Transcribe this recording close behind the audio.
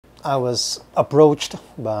I was approached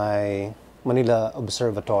by Manila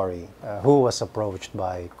Observatory, who was approached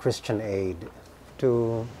by Christian Aid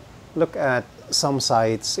to look at some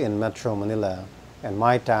sites in Metro Manila. And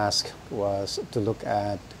my task was to look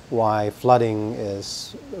at why flooding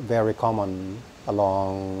is very common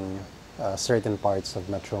along certain parts of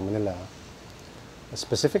Metro Manila.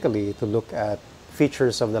 Specifically, to look at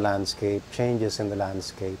features of the landscape, changes in the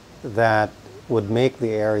landscape that would make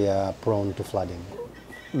the area prone to flooding.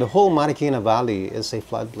 The whole Marikina Valley is a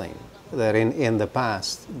floodplain. That in the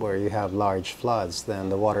past, where you have large floods, then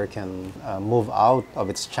the water can move out of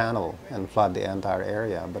its channel and flood the entire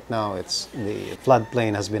area. But now the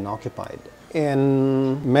floodplain has been occupied.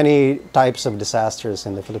 In many types of disasters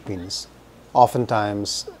in the Philippines,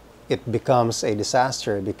 oftentimes it becomes a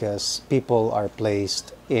disaster because people are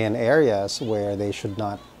placed in areas where they should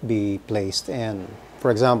not be placed in. For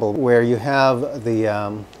example, where you have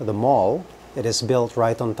the mall, it is built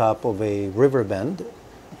right on top of a river bend.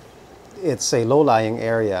 It's a low-lying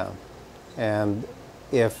area, and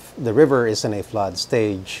if the river is in a flood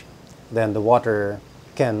stage, then the water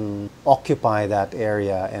can occupy that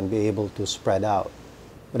area and be able to spread out.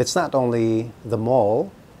 But it's not only the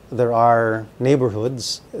mall. There are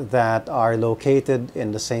neighborhoods that are located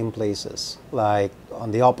in the same places. Like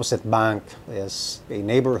on the opposite bank is a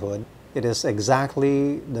neighborhood. It is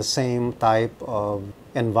exactly the same type of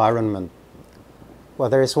environment. Well,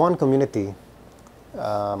 there is one community.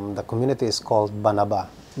 The community is called Banaba.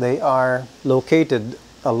 They are located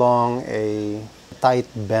along a tight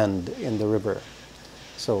bend in the river.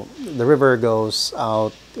 So the river goes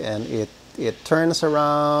out and it turns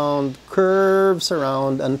around, curves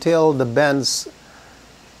around until the bends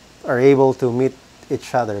are able to meet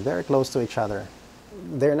each other, very close to each other.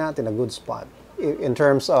 They're not in a good spot. In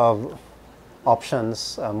terms of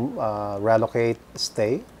options, relocate,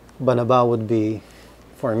 stay, Banaba would be,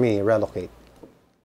 for me, relocate.